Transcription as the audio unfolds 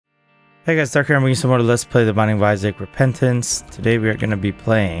Hey guys, Dark here. I'm bringing some more Let's Play The Binding of Isaac Repentance. Today we are going to be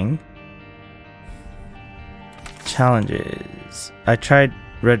playing challenges. I tried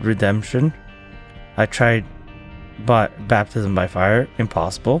Red Redemption. I tried Baptism by Fire.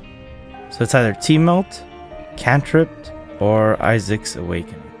 Impossible. So it's either T-Melt, Cantripped, or Isaac's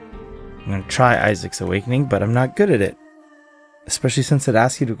Awakening. I'm going to try Isaac's Awakening, but I'm not good at it. Especially since it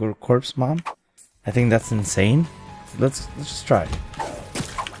asks you to go to Corpse Mom. I think that's insane. Let's just try.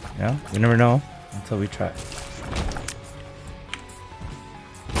 Yeah, we never know until we try.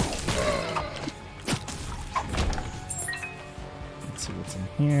 Let's see what's in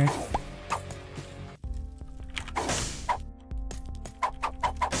here.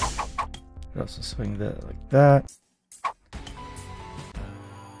 Could also swing that like that.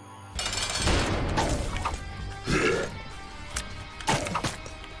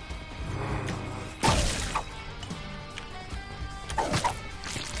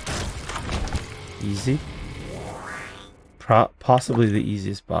 Easy. Possibly the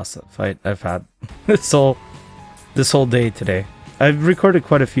easiest boss fight I've had this whole day today. I've recorded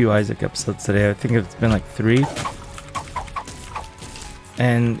quite a few Isaac episodes today. I think it's been like 3.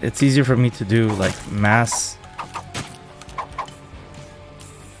 And it's easier for me to do like mass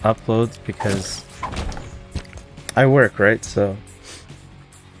uploads because I work, right? So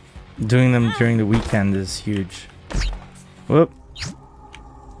doing them during the weekend is huge. Whoop.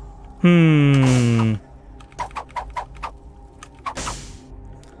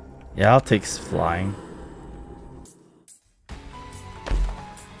 Yeah, I'll take flying.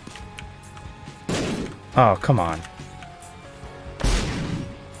 Oh, come on.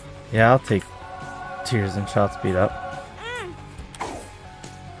 Yeah, I'll take tears and shot speed up.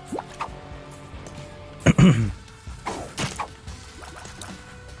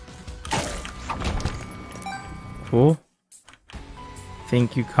 Cool.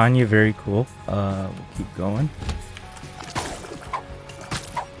 Thank you, Kanye. Very cool. We'll keep going.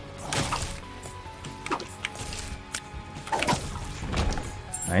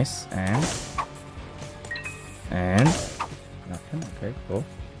 Nice. And nothing. Okay, cool.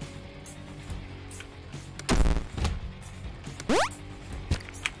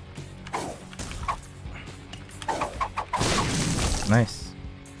 Nice.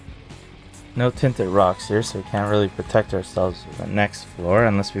 No tinted rocks here, so we can't really protect ourselves with the next floor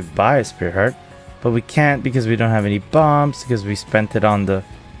unless we buy a Spirit Heart. But we can't because we don't have any bombs, because we spent it on the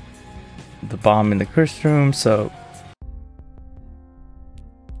bomb in the curse room, so...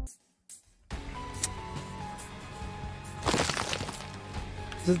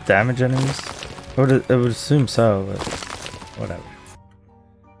 Does it damage enemies? I would assume so, but whatever.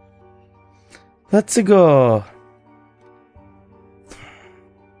 Let's go!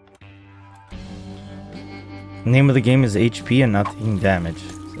 The name of the game is HP and not taking damage.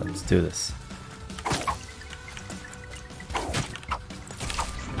 So let's do this.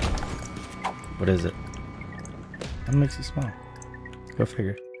 What is it? What makes you smile? Go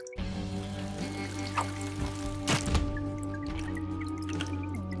figure.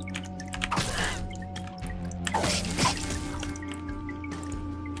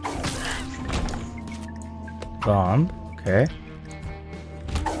 Bomb. Okay.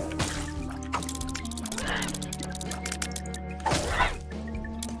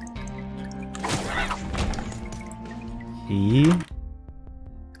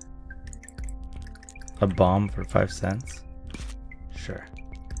 A bomb for 5 cents. Sure.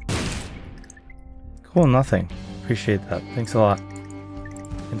 Cool, nothing. Appreciate that. Thanks a lot.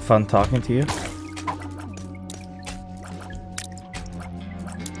 Been fun talking to you.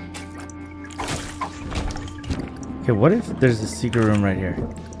 Okay, what if there's a secret room right here?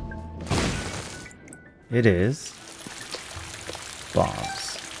 It is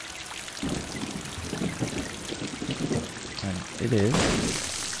bombs. And it is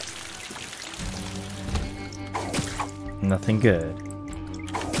nothing good.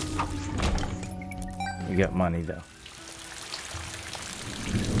 We got money though.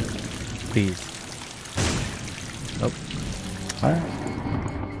 Please. Oh. Alright.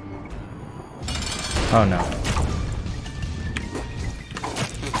 Oh no.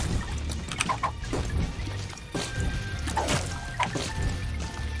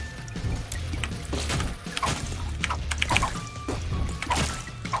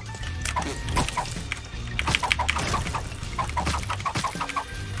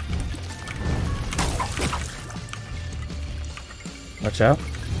 Watch out.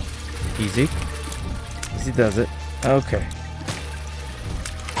 Easy. Easy does it. Okay.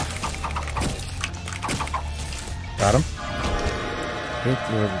 Got him. Hit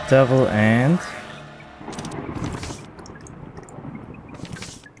the devil and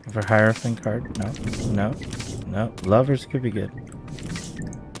For Hierophant card? No. No. No. Lovers could be good.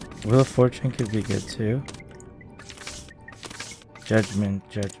 Wheel of Fortune could be good too. Judgment.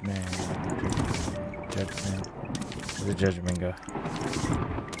 Where'd the Judgment go?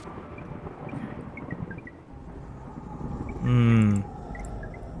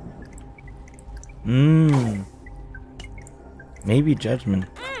 Maybe Judgment.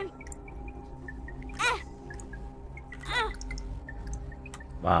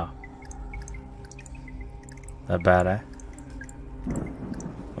 Wow. That bad, eh?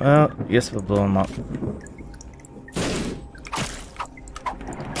 Well, yes, we'll blow him up.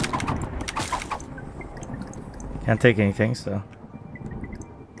 Can't take anything, so.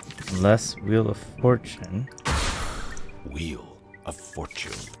 Unless Wheel of Fortune. Wheel of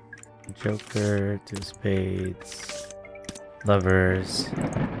Fortune. Joker, 2 spades. Lovers.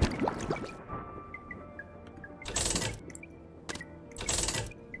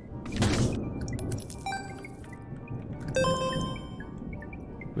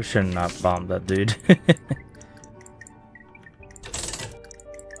 We should not bomb that dude.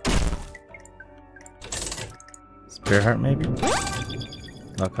 Spear Heart maybe?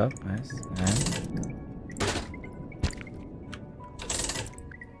 Lock up, nice. And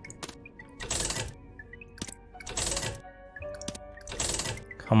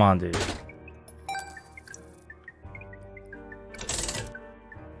come on, dude.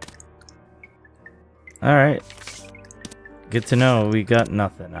 Alright. Good to know we got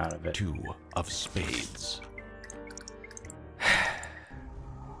nothing out of it. 2 of spades. I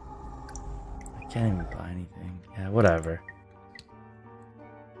can't even buy anything. Yeah, whatever.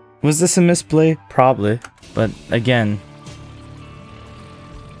 Was this a misplay? Probably. But again,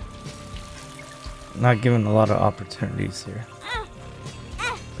 not given a lot of opportunities here.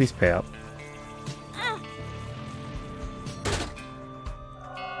 Please pay up.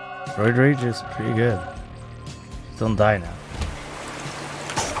 Roid Rage is pretty good. Don't die now.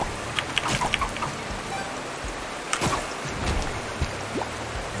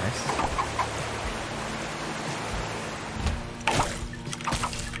 Nice.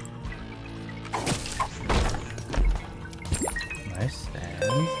 Nice,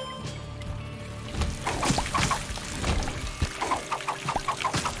 and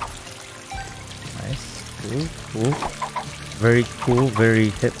nice, cool. Very cool, very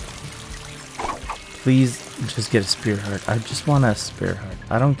hip. Please just get a Spear Heart. I just want a Spear Heart.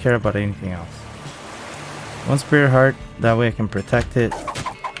 I don't care about anything else. One Spear Heart, that way I can protect it.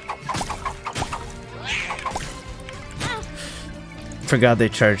 Forgot they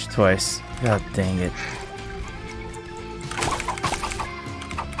charged twice. God dang it.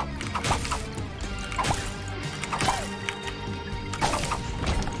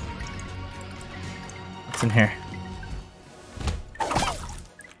 What's in here?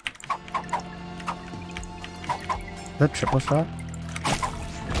 That triple shot?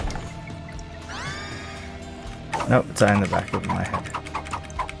 Nope, it's in the back of my head.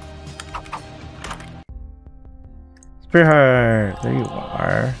 Spear Heart! There you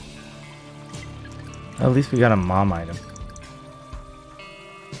are. At least we got a mom item.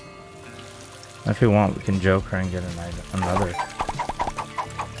 If we want, we can joke her and get an item, another.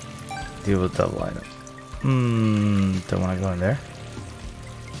 Deal with double item. Don't want to go in there.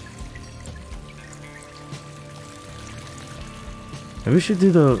 Maybe we should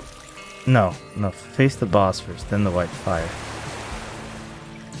do the... No, face the boss first, then the white fire.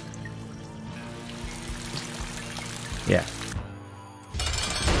 Yeah.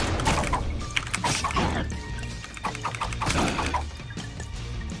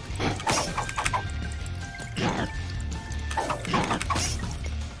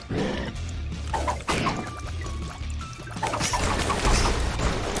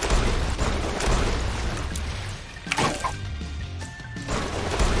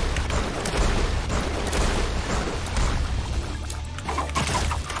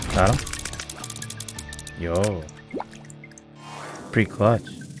 Got him? Yo. Pretty clutch.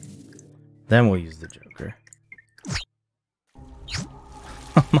 Then we'll use the Joker.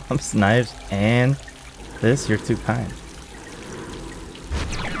 Mom's knives and this? You're too kind.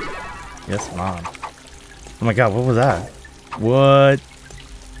 Yes, Mom. Oh my god, what was that? What?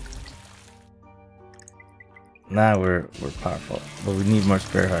 Now we're powerful. But we need more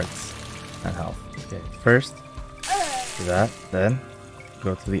Spear Hearts and health. Okay, first do that, then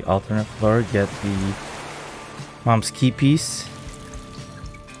go to the alternate floor, get the Mom's key piece.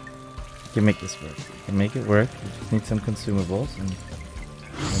 We can make this work. We can make it work. We just need some consumables and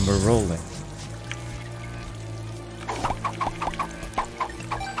we're rolling.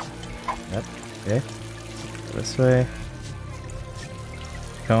 Yep, okay. This way.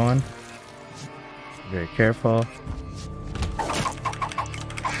 going. Very careful.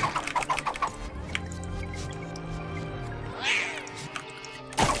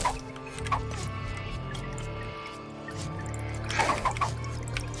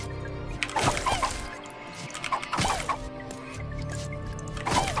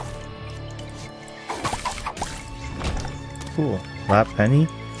 Cool. Lap penny.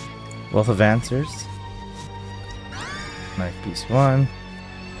 Wealth of answers. Knife piece 1.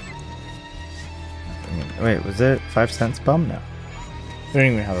 Wait, was it 5 cents bomb? No. We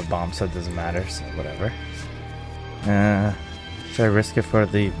don't even have a bomb, so it doesn't matter, so whatever. Should I risk it for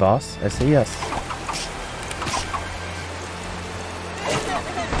the boss? I say yes.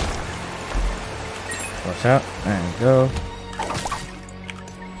 Watch out. There we go.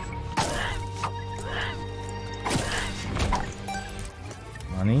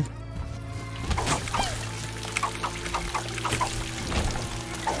 Money.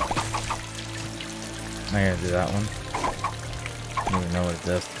 I gotta do that one. I don't even know what it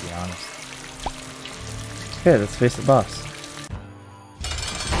does, to be honest. Okay, let's face the boss.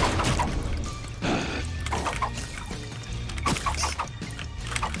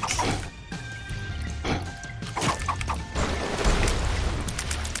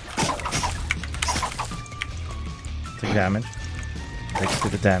 Take damage. Takes to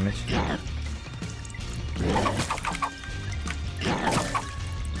the damage.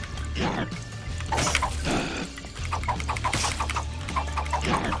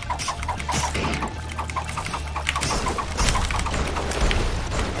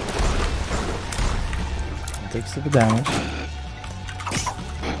 Takes to the damage.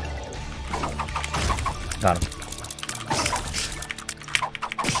 Got him.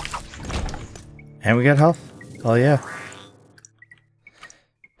 And we got health. Oh yeah.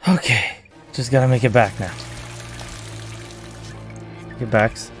 Okay. Just gotta make it back now. Get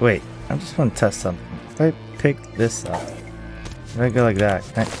back. Wait. I just want to test something. If I pick this up, if I go like that.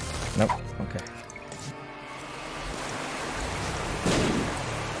 Nope. Okay.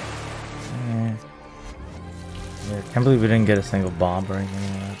 I can't believe we didn't get a single bomb or anything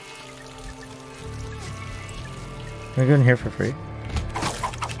like that. Can we go in here for free?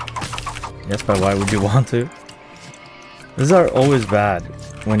 Yes, but why would you want to? These are always bad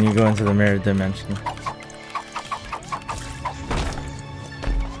when you go into the mirror dimension.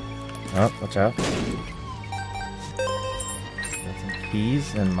 Oh, watch out. Got some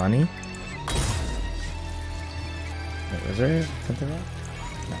keys and money. Wait, was there something wrong?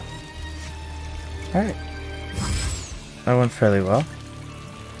 No. Alright. That went fairly well.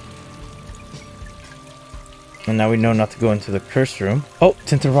 And now we know not to go into the curse room. Oh,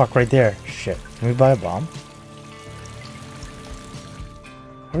 tinted rock right there. Shit. Can we buy a bomb?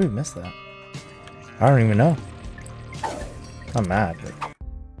 How did we miss that? I don't even know. I'm mad, but...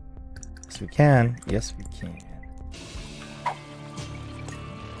 Yes, we can. Yes, we can.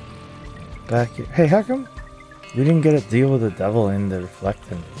 Back here. Hey, how come we didn't get a deal with the devil in the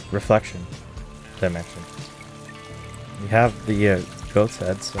reflection dimension? We have the goat's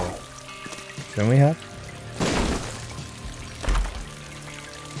head, so shouldn't we have?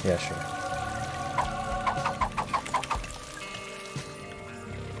 Yeah, sure.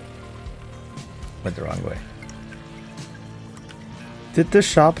 Went the wrong way. Did this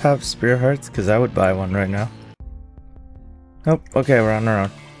shop have spear hearts? Because I would buy one right now. Nope. Okay, we're on our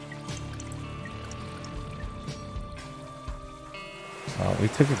own. Well, we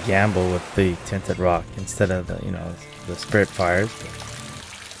took a gamble with the tinted rock instead of the, you know, the spirit fires. But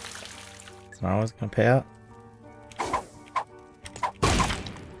it's not always gonna pay out.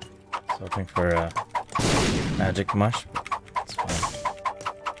 Just hoping for a magic mush. It's fine.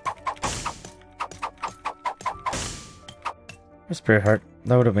 A spirit heart.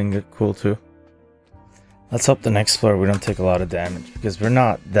 That would have been good, cool too. Let's hope the next floor we don't take a lot of damage because we're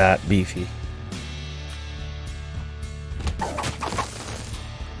not that beefy.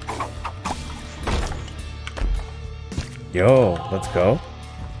 Yo, let's go.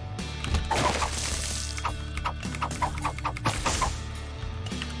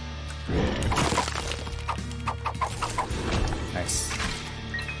 Nice.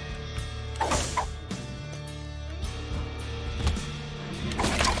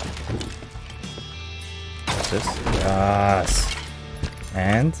 What's this? Yes.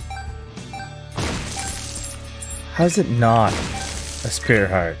 And? How's it not a spirit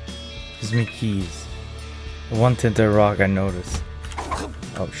heart? Gives me keys. The one tinted rock I noticed.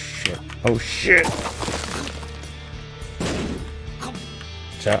 Oh shit. Oh shit!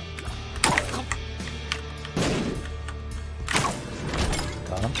 Watch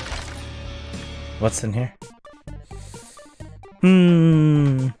Got him. What's in here?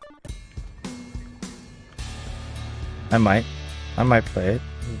 I might play it.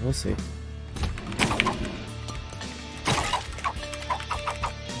 We'll see.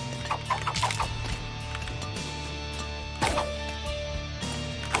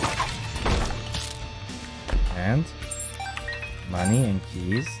 And money and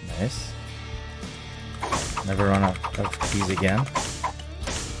keys. Nice. Never run out of keys again.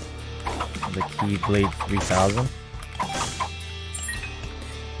 The key blade 3000.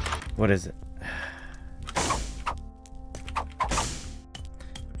 What is it?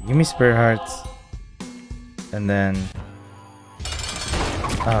 Give me spirit hearts. And then...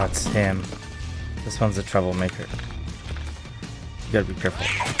 oh, it's him. This one's a troublemaker. You gotta be careful.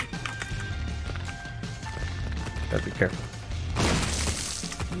 Gotta be careful.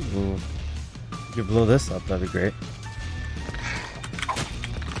 Ooh. You could blow this up, that'd be great.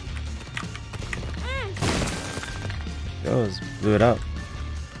 Goes, blew it up.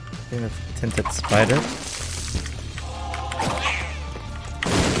 I think that's a tinted spider.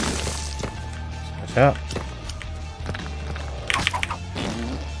 Watch out.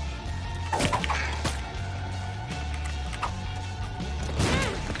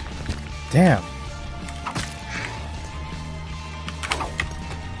 Damn.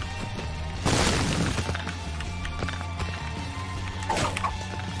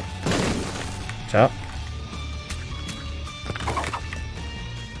 Watch out.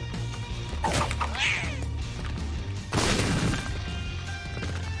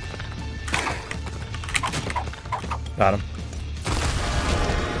 Got him.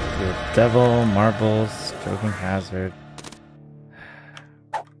 Good devil, marbles, stroking hazard.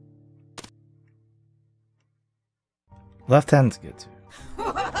 Left hand's good too.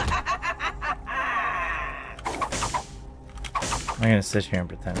 I'm gonna sit here and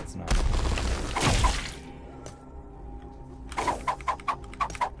pretend it's not.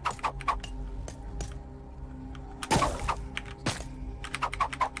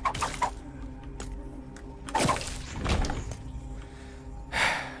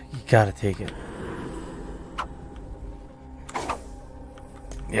 Gotta take it.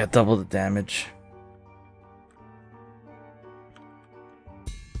 Yeah, double the damage.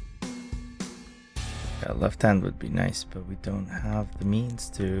 Yeah, left hand would be nice, but we don't have the means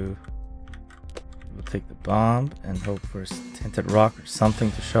to. We'll take the bomb and hope for a tinted rock or something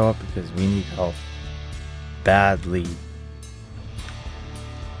to show up because we need help badly.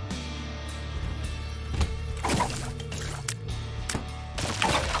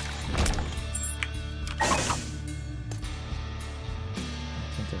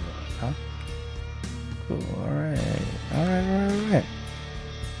 Huh? Cool, alright.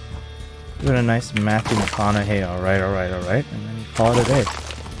 Doing a nice Matthew McConaughey, alright, and then call it a day.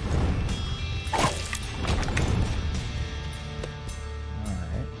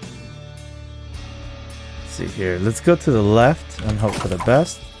 Alright. Let's see here. Let's go to the left and hope for the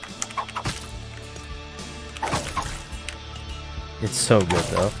best. It's so good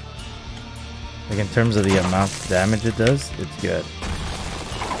though. Like in terms of the amount of damage it does, it's good.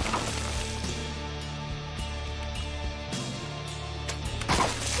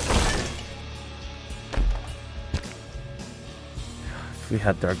 We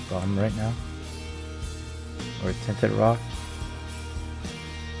had Dark Bomb right now, or Tinted Rock.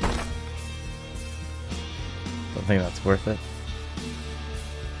 Don't think that's worth it.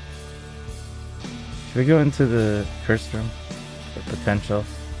 Should we go into the Curse Room for potential?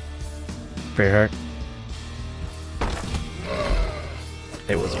 Spirit Heart.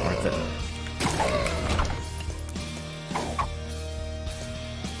 It was worth it.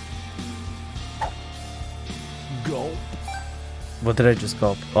 Go. What did I just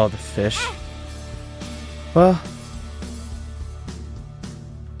gulp? Oh, the fish. Well.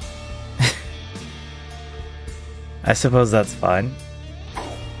 I suppose that's fine.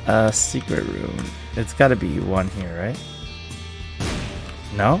 Secret room. It's gotta be one here, right?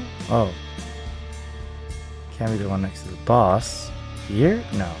 No? Oh. Can't be the one next to the boss. Here?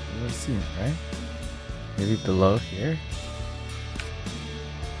 No. We haven't seen it, right? Maybe below here?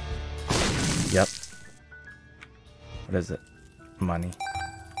 Yep. What is it? Money.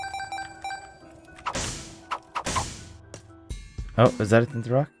 Oh, is that a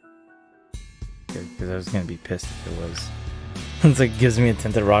tinted rock? Good, because I was gonna be pissed if it was. It's like gives me a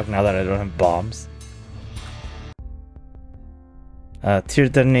tinted rock now that I don't have bombs. Tier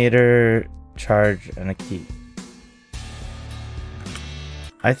detonator, charge, and a key.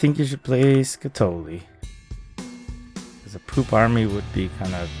 I think you should play Scatoli. Because a poop army would be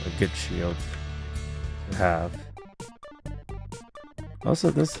kind of a good shield to have.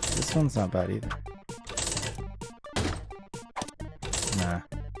 Also, this one's not bad either. Nah.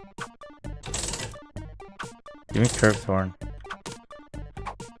 Give me curved horn.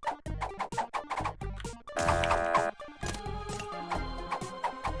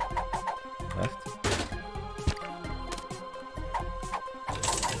 Left.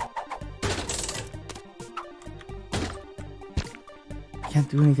 Can't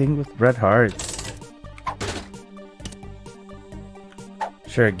do anything with red hearts.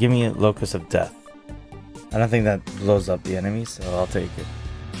 Sure, give me a Locust of Death. I don't think that blows up the enemy, so I'll take it.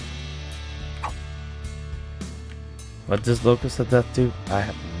 What does Locust of Death do? I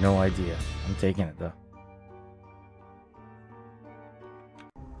have no idea. I'm taking it though.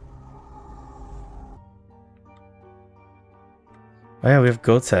 Oh yeah, we have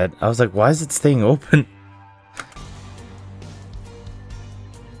Goat's Head. I was like, why is it staying open?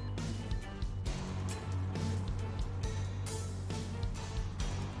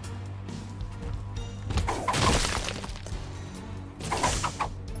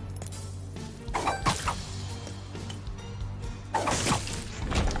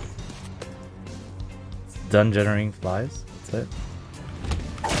 Done generating flies. That's it.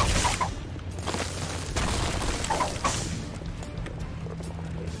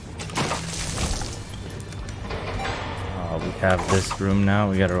 Oh, we have this room now.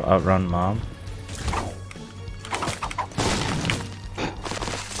 We gotta outrun Mom.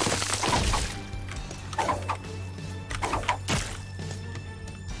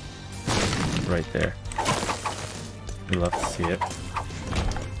 Right there. We love to see it.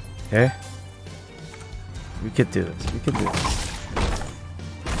 Okay. We could do this. We could do this.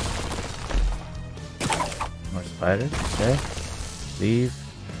 More spiders. Okay. Leave.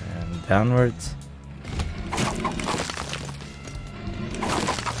 And downwards.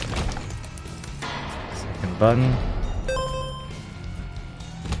 Second button.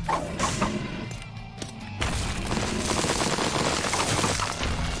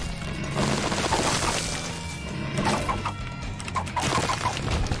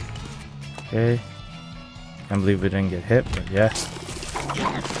 Okay. Can't believe we didn't get hit, but yeah.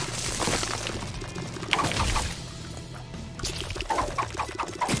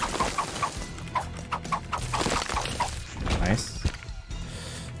 Nice.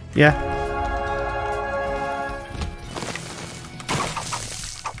 Yeah.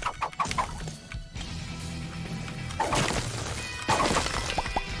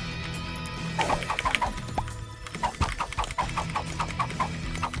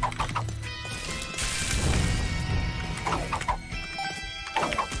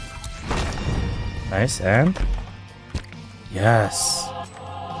 Nice, and yes,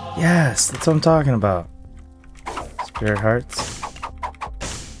 yes, that's what I'm talking about. Spirit hearts.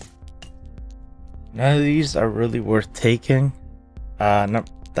 None of these are really worth taking. No,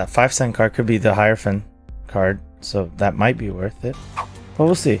 that 5-cent card could be the Hierophant card, so that might be worth it. But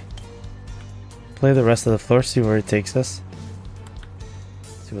we'll see. Play the rest of the floor, see where it takes us.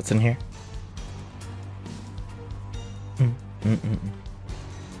 See what's in here.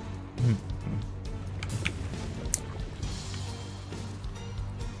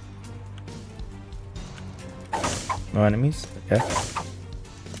 No enemies? Okay.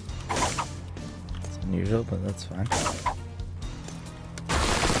 It's unusual, but that's fine.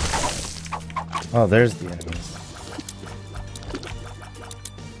 Oh, there's the enemies.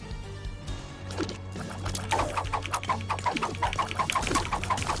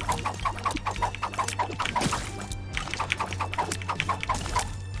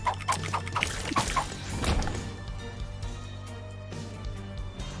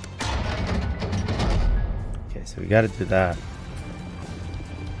 So we gotta do that.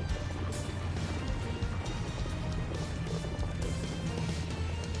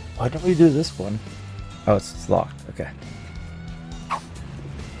 Why don't we do this one? Oh, it's locked. Okay.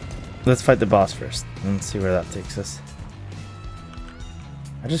 Let's fight the boss first and see where that takes us.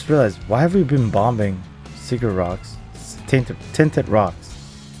 I just realized, why have we been bombing secret rocks? Tinted rocks.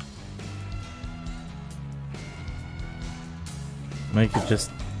 We could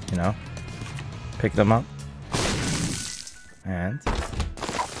just, you know, pick them up. And I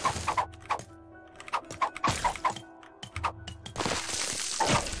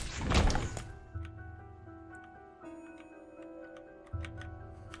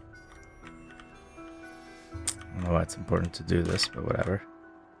don't know why it's important to do this, but whatever.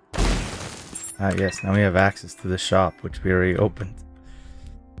 Ah, yes, now we have access to the shop, which we already opened.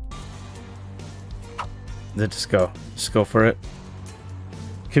 Then just go for it.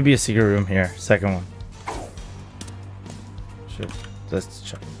 Could be a secret room here. Second one. Let's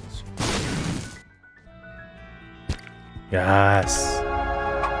check. Yes.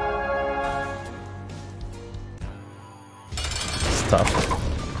 Stop.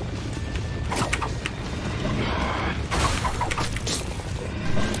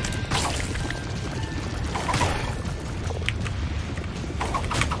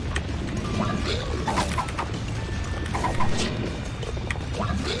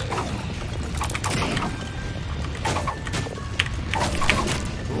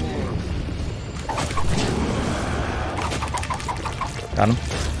 Got him.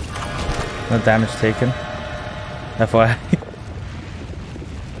 No damage taken. FYI.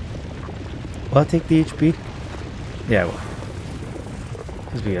 Will I take the HP? Yeah, I will.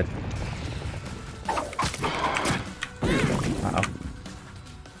 This be good. Uh-oh.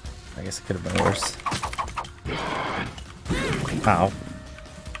 I guess it could have been worse. Ow.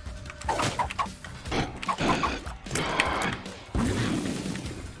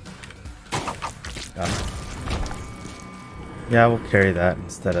 Got him. Yeah, we'll carry that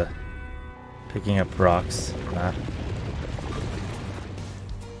instead of picking up rocks. Nah.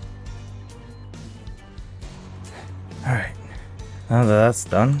 Alright. Now that that's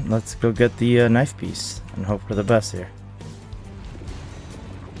done, let's go get the knife piece and hope for the best here.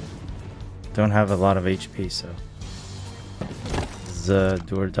 Don't have a lot of HP, so this is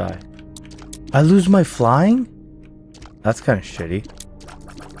do or die. I lose my flying? That's kind of shitty.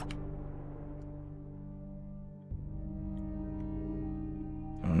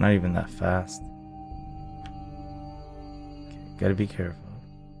 I'm not even that fast. Okay, gotta be careful.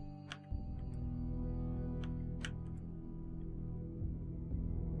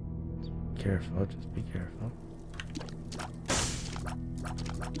 Careful, just be careful.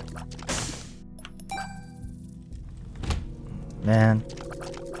 Man.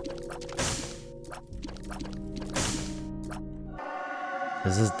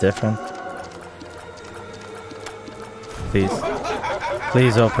 Is this different? Please.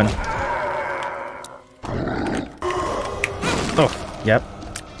 Please open. Oh, yep.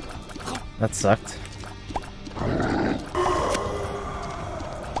 That sucked.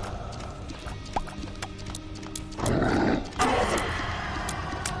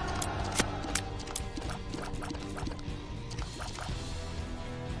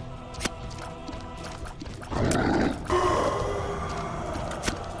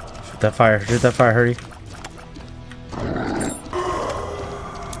 Shoot that fire, hurry.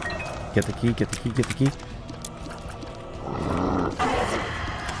 Get the key, get the key, get the key.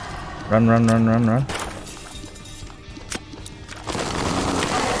 Run, run, run, run, run.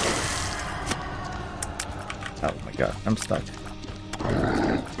 Oh my god, I'm stuck.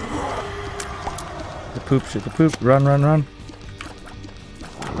 The poop, shoot the poop, run, run, run.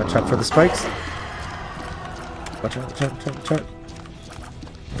 Watch out for the spikes. Watch out, watch out, watch out, watch out.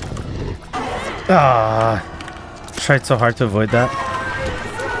 Ah, tried so hard to avoid that.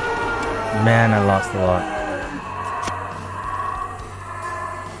 Man, I lost a lot.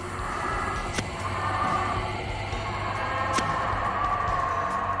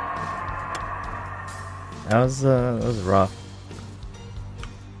 That was rough.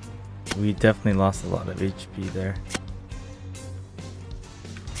 We definitely lost a lot of HP there.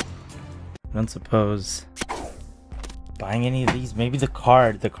 I don't suppose buying any of these. Maybe the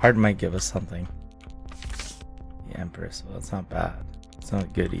card might give us something. The Empress, well, that's not bad. It's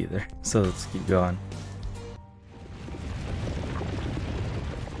not good either. So let's keep going.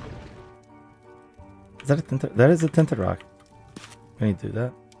 Is that a tinted? That is a tinted rock. Can you do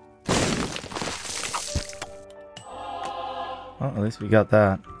that? Well, at least we got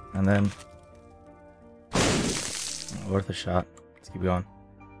that. And then worth a shot. Let's keep going.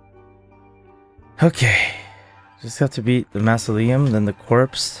 Okay. Just have to beat the mausoleum, then the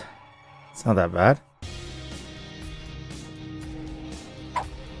corpse. It's not that bad.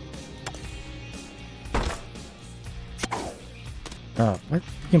 Oh, what?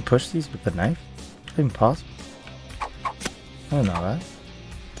 You can push these with the knife? Is that even possible? I don't know that.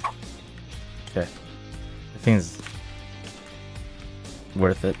 Okay. I think it's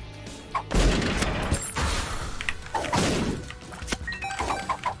worth it.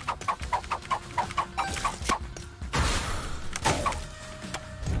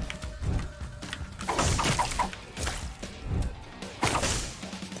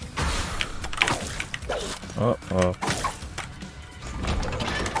 Uh-oh.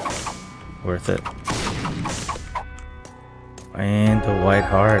 Worth it. And the white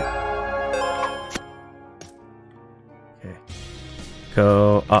heart. Okay.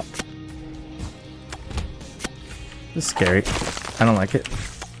 Go up. This is scary. I don't like it.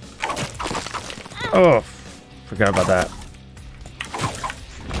 Oh, forgot about that.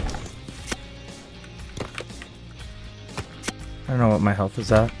 I don't know what my health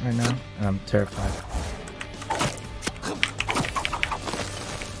is at right now, and I'm terrified.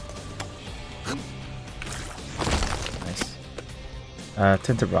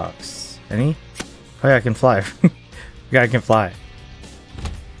 Tinted rocks. Any? Oh yeah, I can fly. Yeah, I can fly.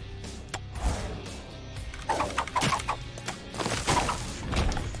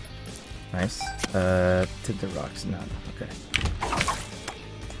 Nice. Tinted rocks, none. Okay.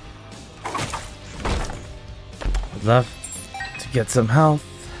 I'd love to get some health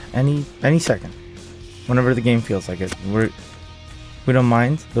any second. Whenever the game feels like it. We don't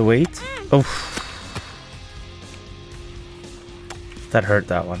mind the wait. Oh. That hurt,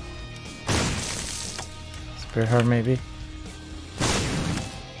 that one. Spirit heart maybe?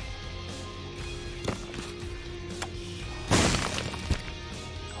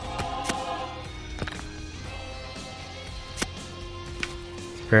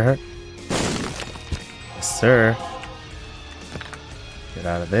 Spirit heart? Yes, sir. Get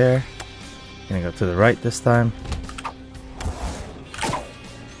out of there. Gonna go to the right this time.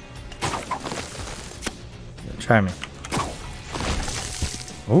 Yeah, try me.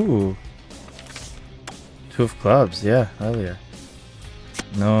 Ooh. 2 of clubs, yeah, hell yeah.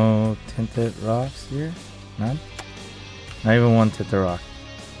 No tinted rocks here? None? Not even 1 tinted rock.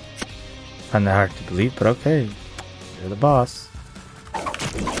 Find that hard to believe, but okay. You're the boss.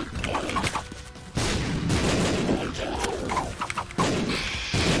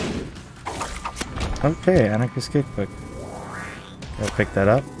 Okay, Anarchist Kickbook. Gotta pick that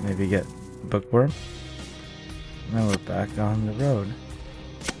up, maybe get Bookworm. Now we're back on the road.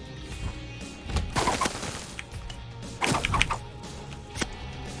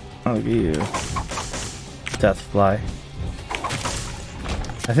 Oh, look at you. Deathfly.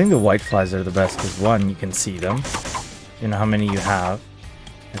 I think the white flies are the best because 1, you can see them. You know how many you have.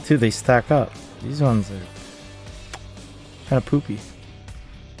 And 2, they stack up. These ones are kind of poopy.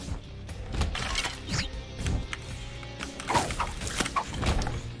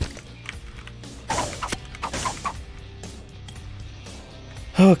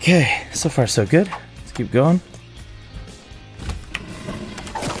 Okay, so far so good. Let's keep going.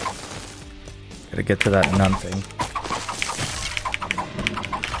 Gotta get to that nun thing.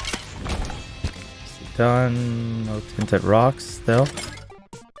 Done. No tinted rocks still.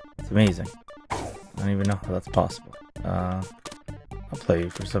 It's amazing. I don't even know how that's possible. I'll play you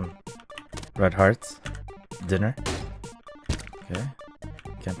for some red hearts. Dinner. Okay.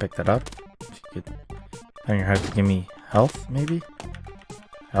 Can't pick that up. If you could find your heart to give me health, maybe?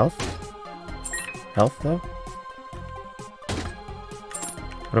 Health? Health, though?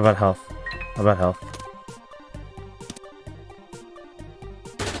 What about health? How about health?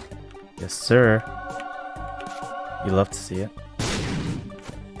 Yes, sir. You love to see it.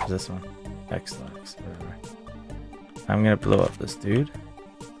 What's this one? Excellent. Whatever. I'm gonna blow up this dude.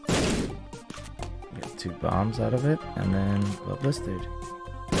 Get 2 bombs out of it, and then blow up this dude.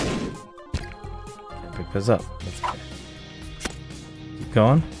 Can't pick those up. That's okay. Keep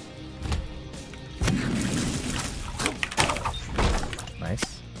going.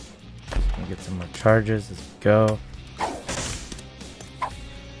 Nice. Gonna get some more charges as we go.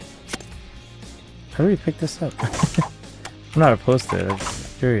 How do we pick this up? I'm not opposed to it, I'm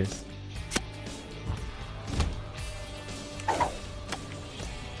just curious.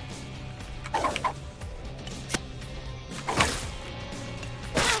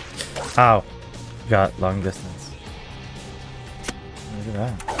 Ow! Got long distance. Look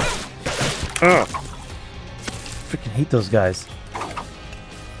at that. Ugh! Freaking hate those guys.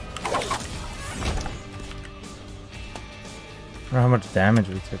 I don't know how much damage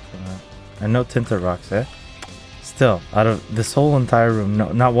we took from that. And no tinted rocks, eh? Still, out of this whole entire room,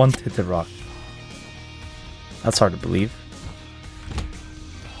 no, not 1 tinted rock. That's hard to believe.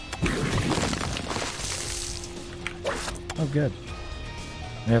 Oh, good.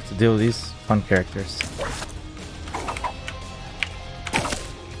 We have to deal with these fun characters.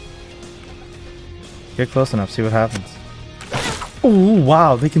 Get close enough, see what happens. Oh,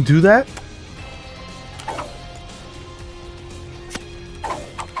 wow, they can do that?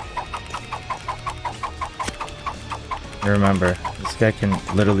 Remember, this guy can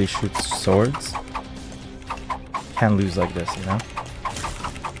literally shoot swords. Can't lose like this, you know?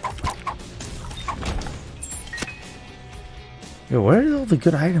 Yo, where are all the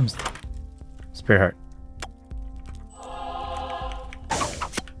good items? Spirit heart.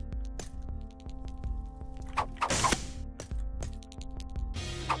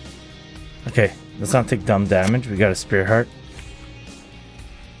 Okay, let's not take dumb damage. We got a spirit heart.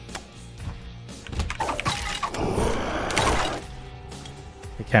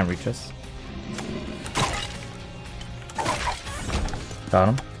 Can't reach us. Got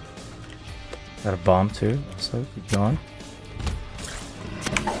him. Got a bomb too, so keep going.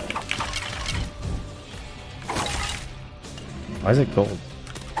 Why is it gold?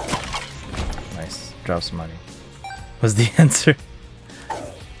 Nice. Drop some money. What's the answer?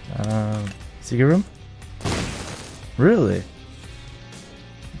 Secret room? Really?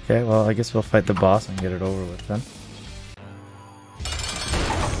 Okay, well, I guess we'll fight the boss and get it over with then.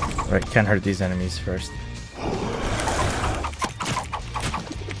 Right, can't hurt these enemies first.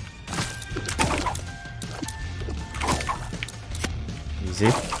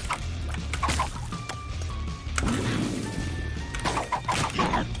 Easy.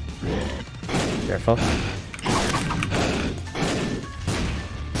 Careful.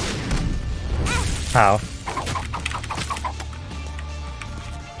 Ow.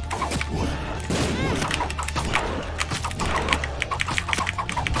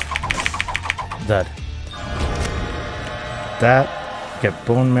 Dead. That. Get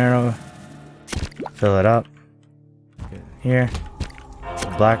bone marrow. Fill it up. Get in here.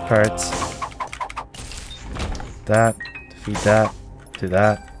 The black parts. That. Defeat that. Do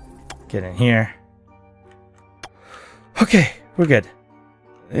that. Get in here. Okay, we're good.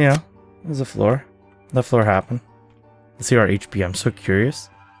 You know, there's a floor. The floor happened. Let's see our HP. I'm so curious.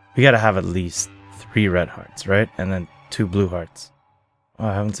 We gotta have at least 3 red hearts, right? And then 2 blue hearts. Oh,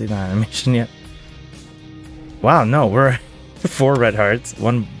 I haven't seen that animation yet. Wow, no, we're 4 red hearts,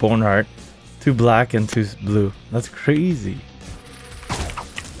 1 bone heart, 2 black, and 2 blue. That's crazy.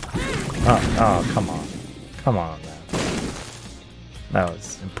 Oh, come on. Come on, man. That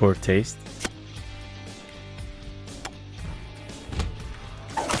was in poor taste.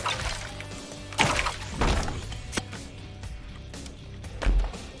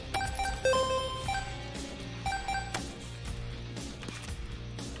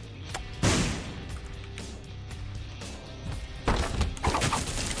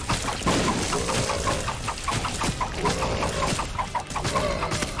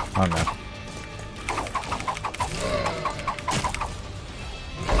 Oh no.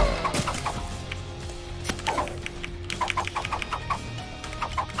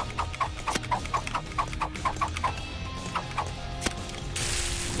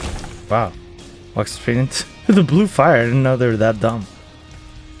 Wow. Walked straight into the blue fire. I didn't know they were that dumb.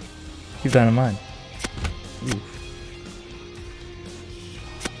 Keep that in mind. Ooh.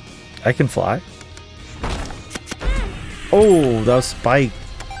 I can fly? Oh, that was spiked.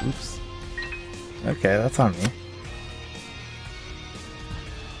 Oops. Okay, that's on me.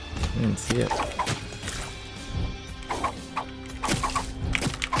 I didn't see it.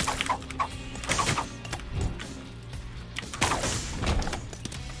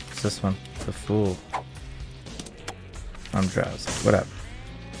 What's this one? The fool. I'm drowsy. Whatever.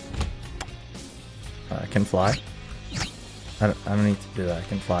 I can fly. I don't need to do that. I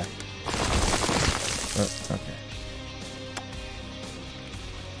can fly. Oh, okay.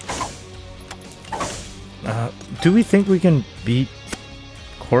 Do we think we can beat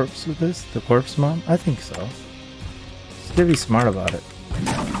Corpse with this? The Corpse Mom? I think so. Just gotta be smart about it.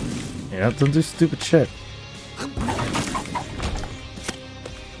 Yeah, don't do stupid shit.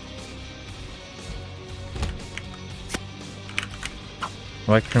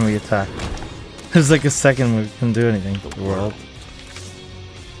 Why can't we attack? There's like a second we can do anything to the world.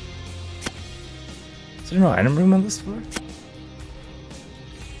 Is there no item room on this floor?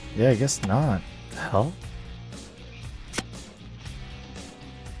 Yeah, I guess not. The hell?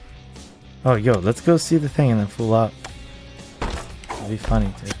 Oh, yo, let's go see the thing and then fool out. It'd be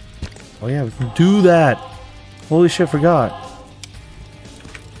funny, too. Oh, yeah, we can do that! Holy shit, forgot.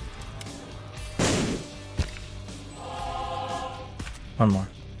 One more.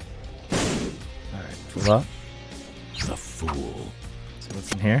 Alright, fool out. The fool. So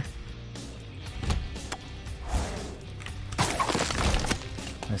what's in here?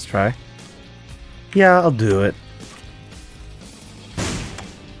 Nice try. Yeah, I'll do it.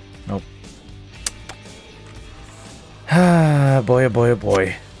 Nope. Ah, boy, oh boy, oh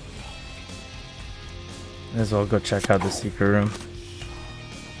boy. May as well go check out the secret room.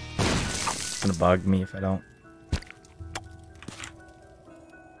 It's gonna bug me if I don't.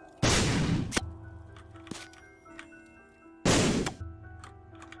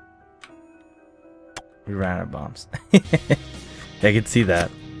 We ran out of bombs. Yeah, I could see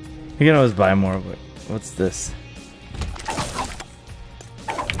that. You can always buy more, but what's this?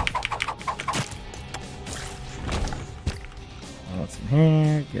 What's in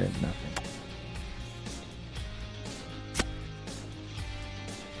here? Good, nothing.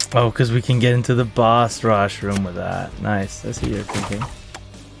 Oh, because we can get into the boss rush room with that. Nice. I see what you're thinking.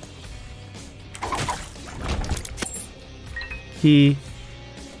 Key.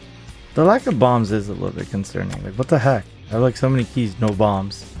 The lack of bombs is a little bit concerning. Like, what the heck? I have like so many keys, no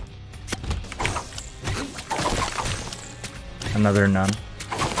bombs. Another none.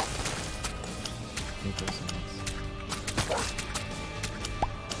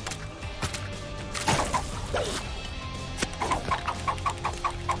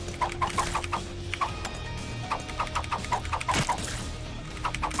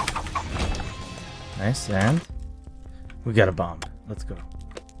 Nice, and we got a bomb. Let's go.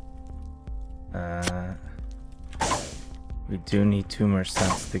 We do need 2 more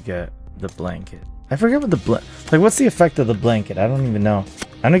cents to get the blanket. I forget what the like. What's the effect of the blanket? I don't even know.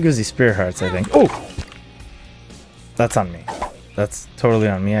 I know it gives you spirit hearts, I think. Oh! That's on me. That's totally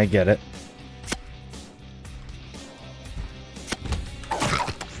on me. I get it.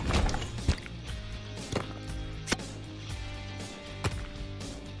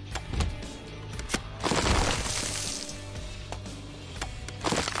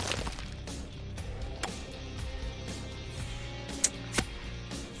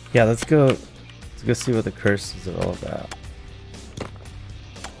 Yeah, let's go see what the curse is all about.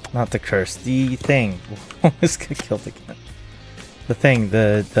 Not the curse, the thing. Almost got killed again. The thing,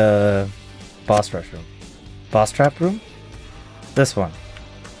 the boss rush room. Boss trap room? This one.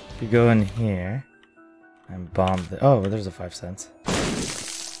 You go in here and bomb the... Oh, there's a 5 cents.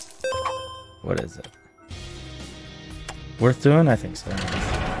 What is it? Worth doing? I think so.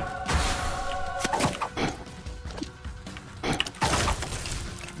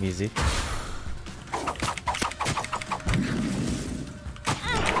 Easy.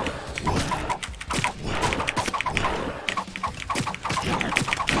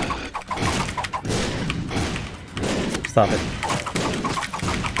 Stop it.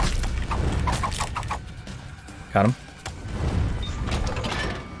 Got him.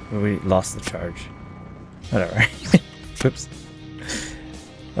 We lost the charge. Whatever. Whoops.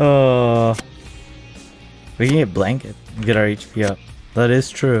 Oh. We can get blanket and get our HP up. That is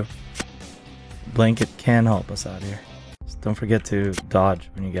true. Blanket can help us out here. Just don't forget to dodge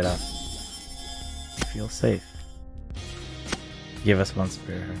when you get up. You feel safe. Give us 1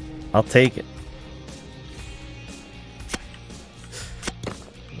 spirit heart. I'll take it.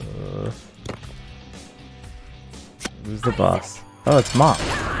 Who's the boss? Oh, it's Mom.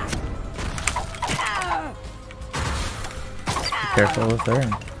 Be careful with her.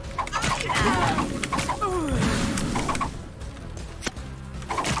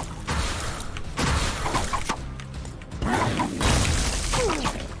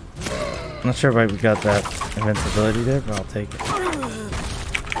 I'm not sure why we got that invincibility there, but I'll take it.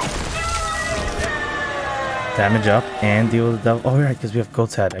 Damage up and deal with the devil. Oh, right, because we have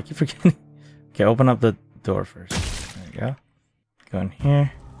goat's head. I keep forgetting. Okay, open up the door first. There you go. Go in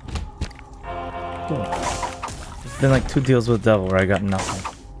here. Cool. There's been like 2 deals with devil where I got nothing.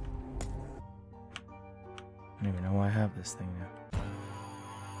 I don't even know why I have this thing now.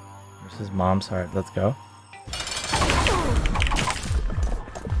 Versus Mom's heart. Let's go.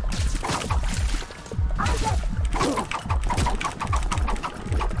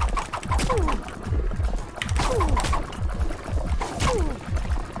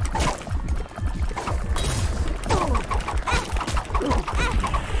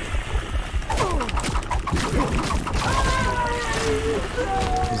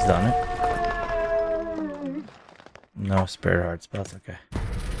 He's done it. No spirit hearts, but that's okay.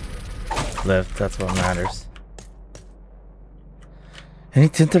 Lived, that's what matters. Any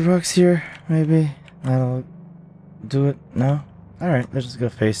tinted rocks here? Maybe? That'll do it? No? Alright, let's just go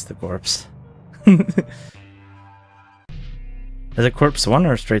face the corpse. Is it corpse 1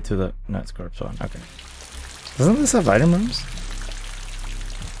 or straight to the... No, it's corpse 1. Okay. Doesn't this have item rooms?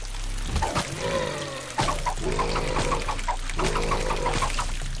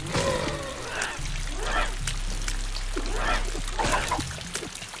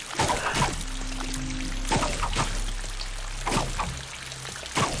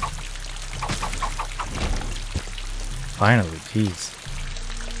 Finally, jeez.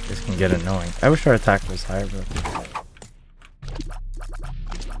 This can get annoying. I wish our attack was higher, but...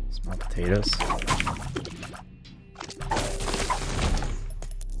 Small potatoes.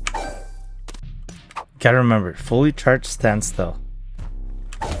 Gotta remember, fully charged standstill.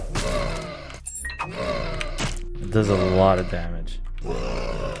 It does a lot of damage.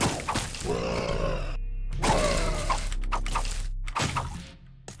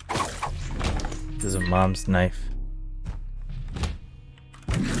 This is a Mom's knife.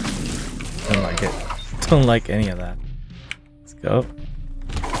 Don't like it. Don't like any of that. Let's go.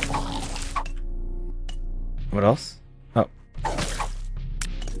 What else? Oh.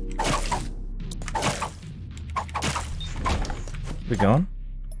 We going?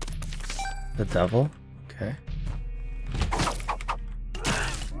 The devil? Okay.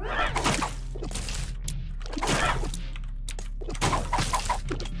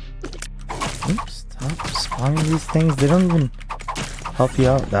 Oops, stop spawning these things. They don't even help you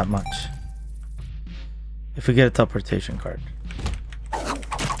out that much. If we get a teleportation card.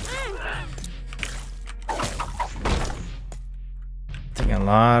 Taking a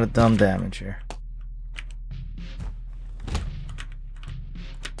lot of dumb damage here.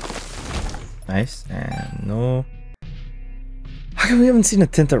 Nice. And no. How come we haven't seen a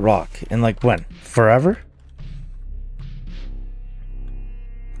tinted rock in like when? Forever?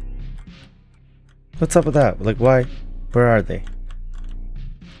 What's up with that? Like why? Where are they?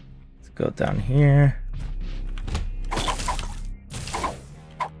 Let's go down here.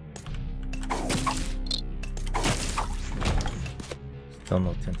 Still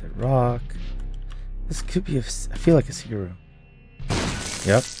no tinted rock. This could be I feel like a secret room.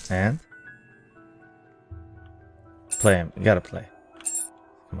 Yep, and play him. You gotta play.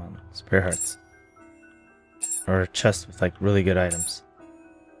 Come on, spare hearts. Or a chest with like really good items.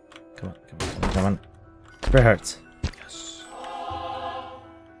 Come on, come on, come on, come on. Spare hearts. Yes.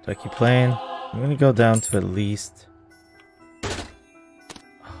 Do I keep playing? I'm gonna go down to at least.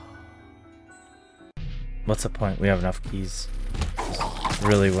 What's the point? We have enough keys. This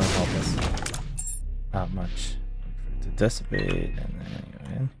really won't help us. Not much. To dissipate and then go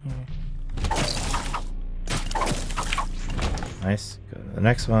in here. Nice. Go to the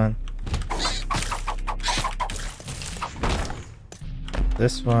next one.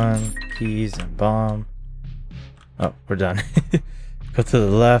 This one. Keys and bomb. Oh, we're done. Go to the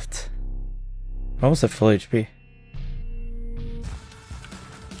left. Almost at full HP.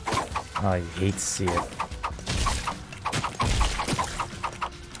 Oh, you hate to see it.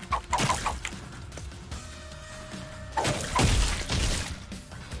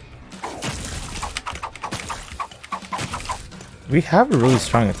 We have a really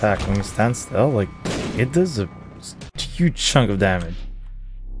strong attack when we stand still. Like, it does a huge chunk of damage.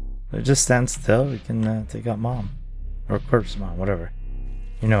 If it just stands still, we can take out Mom. Or Corpse Mom, whatever.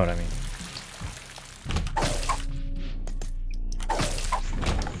 You know what I mean.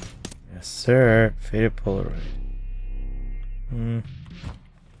 Yes, sir. Faded Polaroid. May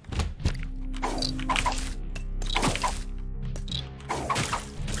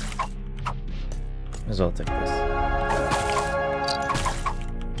as well take this.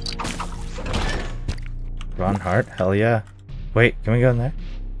 Ron Hart? Hell yeah. Wait, can we go in there?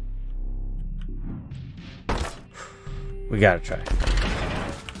 We gotta try.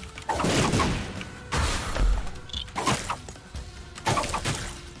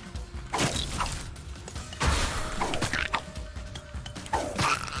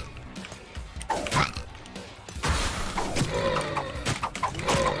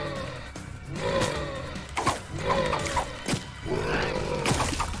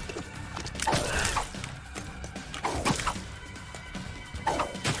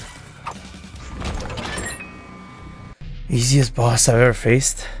 Easiest boss I've ever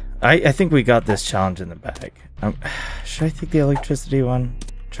faced. I think we got this challenge in the bag. Should I take the electricity one?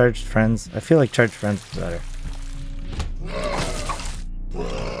 Charged friends? I feel like charged friends is better.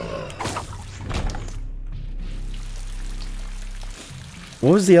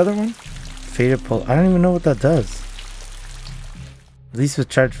 What was the other one? Faded pull. I don't even know what that does. At least with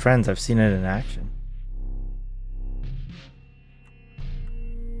charged friends, I've seen it in action.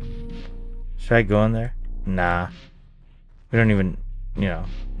 Should I go in there? Nah. We don't even,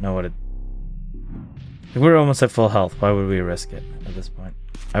 know what it... If we're almost at full health, why would we risk it at this point?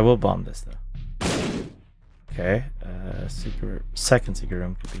 I will bomb this, though. Okay, second secret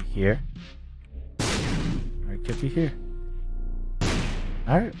room could be here. Or it could be here.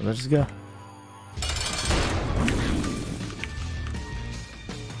 Alright, let's just go.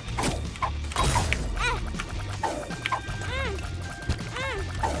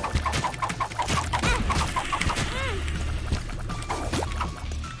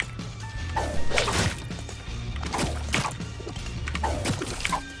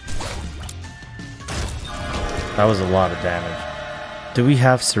 That was a lot of damage. Do we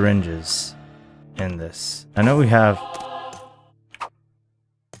have syringes in this? I know we have...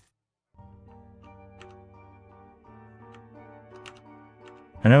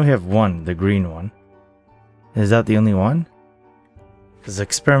 I know we have one, the green one. Is that the only one? Because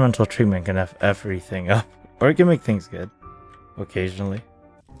experimental treatment can F everything up. Or it can make things good. Occasionally.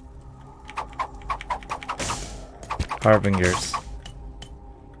 Harbingers.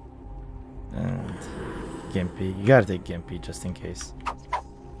 And... Gimpy. You gotta take Gimpy just in case.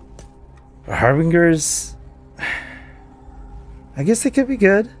 But Harbingers... I guess they could be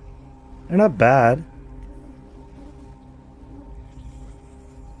good. They're not bad.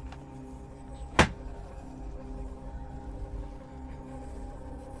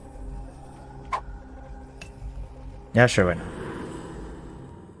 Yeah, sure, why not?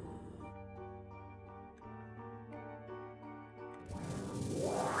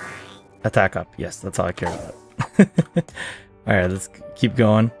 Attack up. Yes, that's all I care about. Alright, let's keep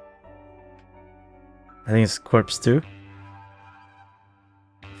going. I think it's Corpse 2.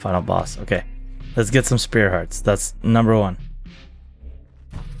 Final boss. Okay. Let's get some spirit hearts. That's number one.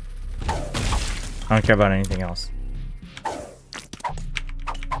 I don't care about anything else.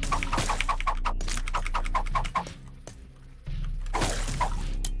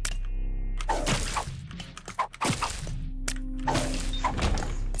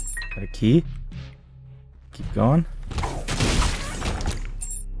 Got a key. Keep going.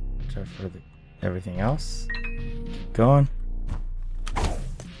 Try for everything else. Keep going.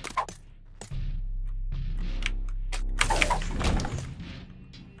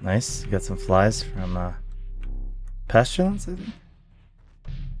 Nice. Got some flies from pestilence, I think.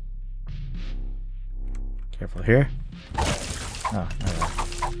 Careful here. Oh,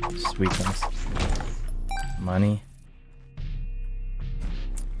 no. Sweet ones. Money.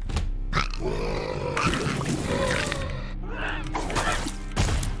 You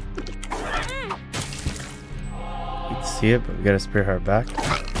can see it, but we got a spirit heart back.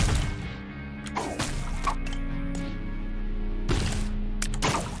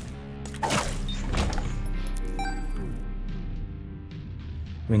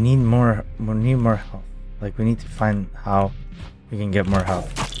 We need more health. Like, we need to find how we can get more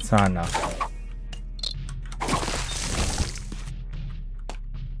health. It's not enough.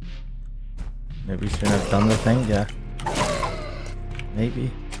 Maybe we shouldn't have done the thing, yeah.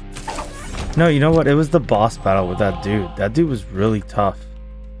 Maybe. No, you know what? It was the boss battle with that dude. That dude was really tough.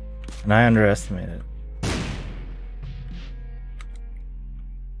 And I underestimated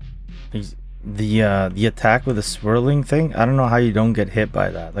it. The attack with the swirling thing, I don't know how you don't get hit by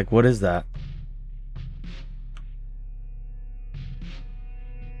that. Like, what is that?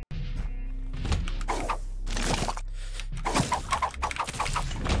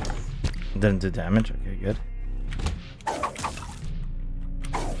 Didn't do damage. Okay, good.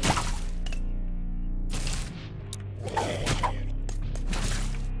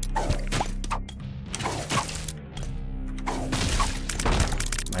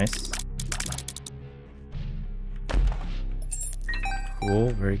 Nice. Cool,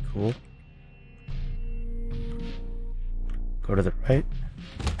 very cool. Go to the right.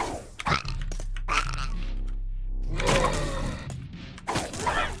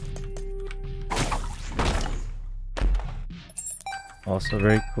 Also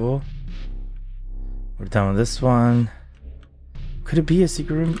very cool. We're done with this one. Could it be a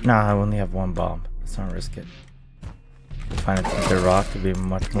secret room? Nah, I only have one bomb. Let's not risk it. Find a tinted rock to be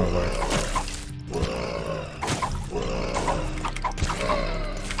much more worth.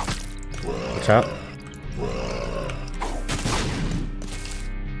 Watch out.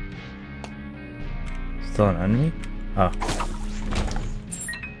 Still an enemy? Oh.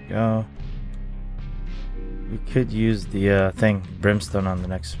 There we go. We could use the thing, brimstone, on the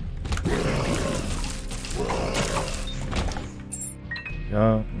next one.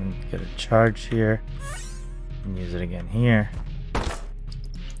 Go and get a charge here. And use it again here. I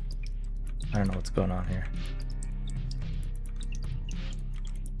don't know what's going on here.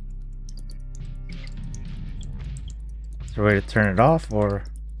 Is there a way to turn it off, or...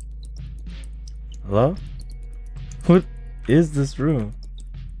 Hello? What is this room?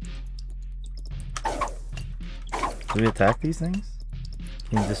 Do we attack these things?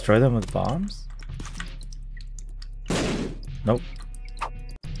 Can you destroy them with bombs? Nope.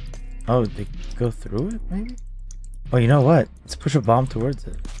 Oh, they go through it, maybe? Oh, you know what? Let's push a bomb towards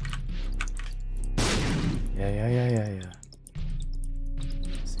it. Yeah.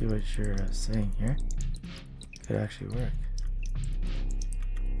 Let's see what you're saying here. Could actually work.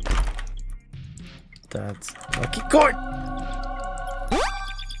 That's lucky cord!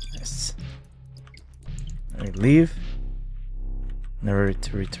 Nice. Let me leave. Never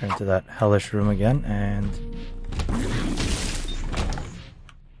to return to that hellish room again, and...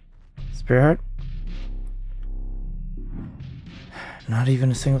 Spirit heart? Not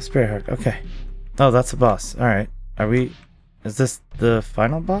even a single spirit heart. Okay. Oh, that's a boss. Alright. Are we... Is this the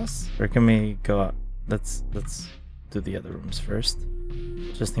final boss? Or can we go out? Let's do the other rooms first.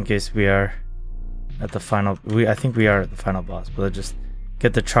 Just in case we are at the final... I think we are at the final boss, but let's just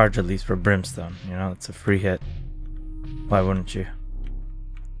get the charge at least for brimstone. You know, it's a free hit. Why wouldn't you?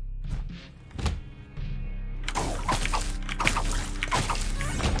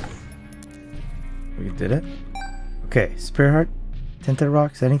 We did it. Okay, spirit heart, tinted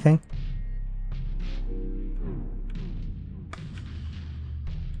rocks, anything?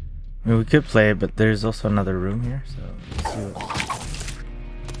 I mean, we could play it, but there's also another room here, so let's see what...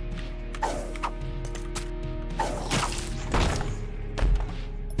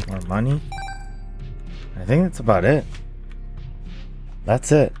 More money. I think that's about it.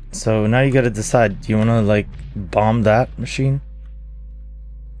 That's it. So now you gotta decide, do you wanna like bomb that machine?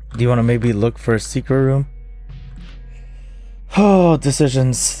 Do you want to maybe look for a secret room? Oh,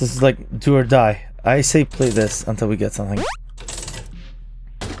 decisions. This is like do or die. I say play this until we get something.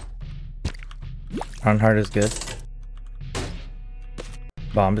 Run hard is good.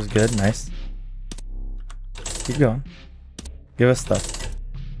 Bomb is good. Nice. Keep going. Give us stuff.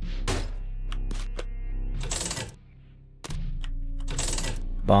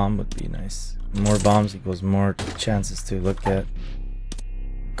 Bomb would be nice. More bombs equals more chances to look at.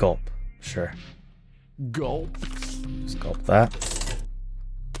 Gulp. Sure. Gulp. Just gulp that.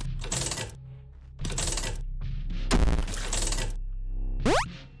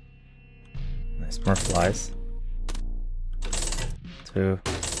 Nice. More flies. 2,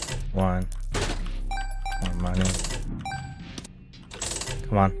 1. More money.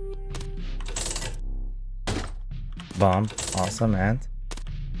 Come on. Bomb. Awesome. And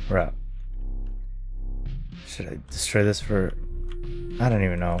we're out. Should I destroy this for... I don't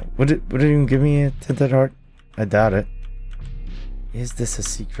even know. Would it even give me a tinted heart? I doubt it. Is this a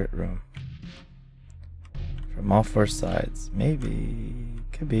secret room? From all 4 sides. Maybe.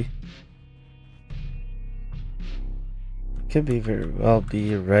 Could be. Could be very well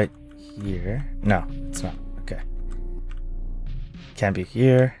be right here. No, it's not. Okay. Can't be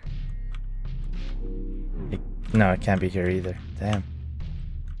here. No, it can't be here either. Damn.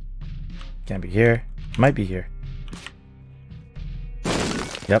 Can't be here. Might be here.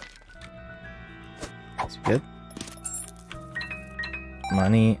 Yep. That's good.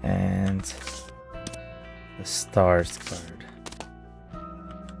 Money and the stars card.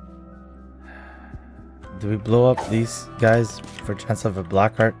 Do we blow up these guys for a chance of a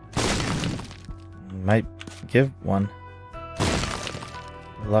black heart? Might give one.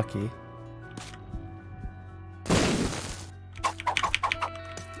 Lucky.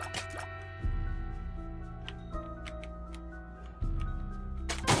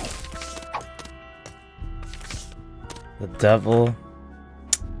 The devil.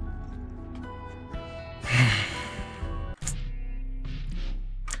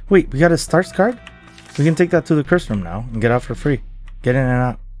 Wait, we got a stars card? We can take that to the curse room now and get out for free. Get in and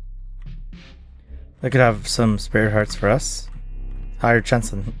out. That could have some spirit hearts for us. Higher chance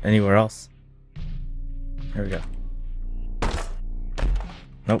than anywhere else. Here we go.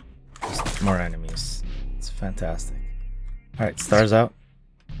 Nope. Just more enemies. It's fantastic. Alright, stars out.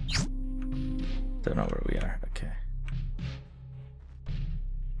 Don't know where we are. Okay.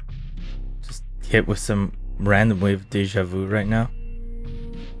 Just hit with some random wave deja vu right now.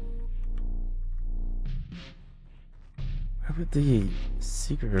 Where would the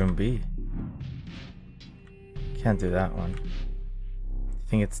secret room be? Can't do that one. You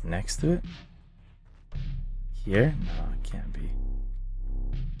think it's next to it? Here? No, it can't be.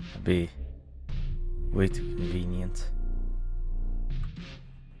 That'd be way too convenient.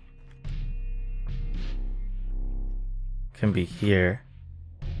 Can be here.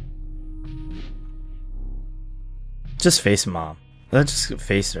 Just face Mom. Let's just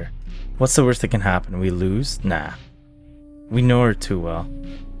face her. What's the worst that can happen? We lose? Nah. We know her too well.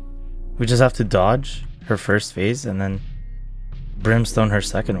 We just have to dodge her first phase and then Brimstone her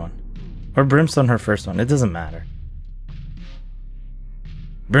second one. Or Brimstone her first one. It doesn't matter.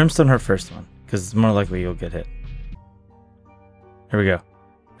 Brimstone her first one, because it's more likely you'll get hit. Here we go.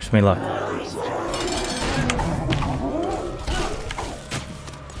 Wish me luck.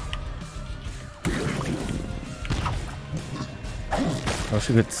 I wish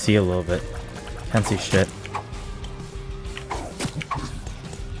we could see a little bit. Can't see shit.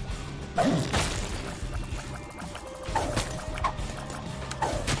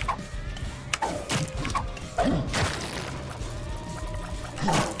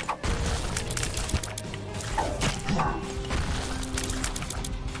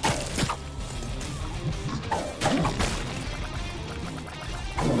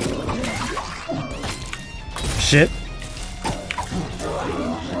 Shit.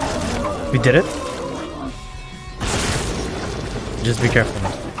 We did it. Just be careful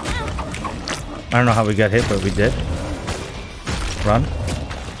now. I don't know how we got hit, but we did. Run.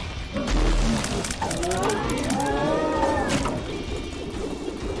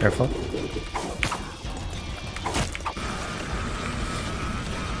 Careful.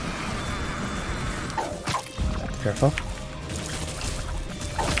 Careful.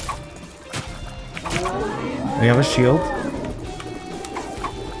 We have a shield.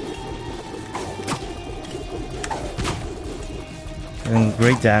 And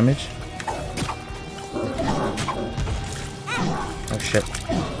great damage. Oh shit.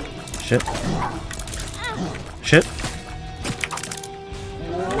 Shit. Shit.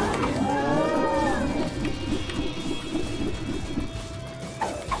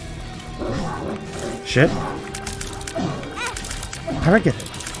 Shit. How'd I get hit?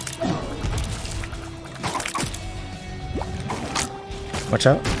 Watch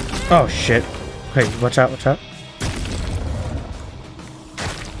out. Oh, shit. Wait, watch out, watch out.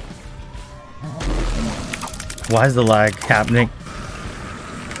 Why is the lag happening?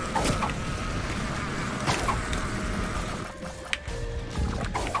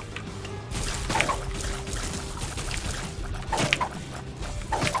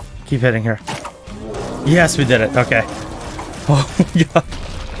 Keep hitting her. Yes, we did it. Okay. Oh my god.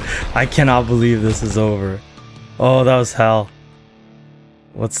 I cannot believe this is over. Oh, that was hell.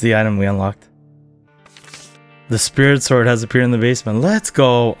 What's the item we unlocked? The spirit sword has appeared in the basement. Let's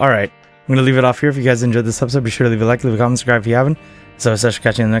go. Alright. I'm going to leave it off here. If you guys enjoyed this episode, be sure to leave a like, leave a comment, subscribe if you haven't. So I will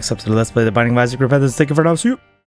catch you in the next episode of Let's Play The Binding of Isaac. Repentance. Take it for now. See you.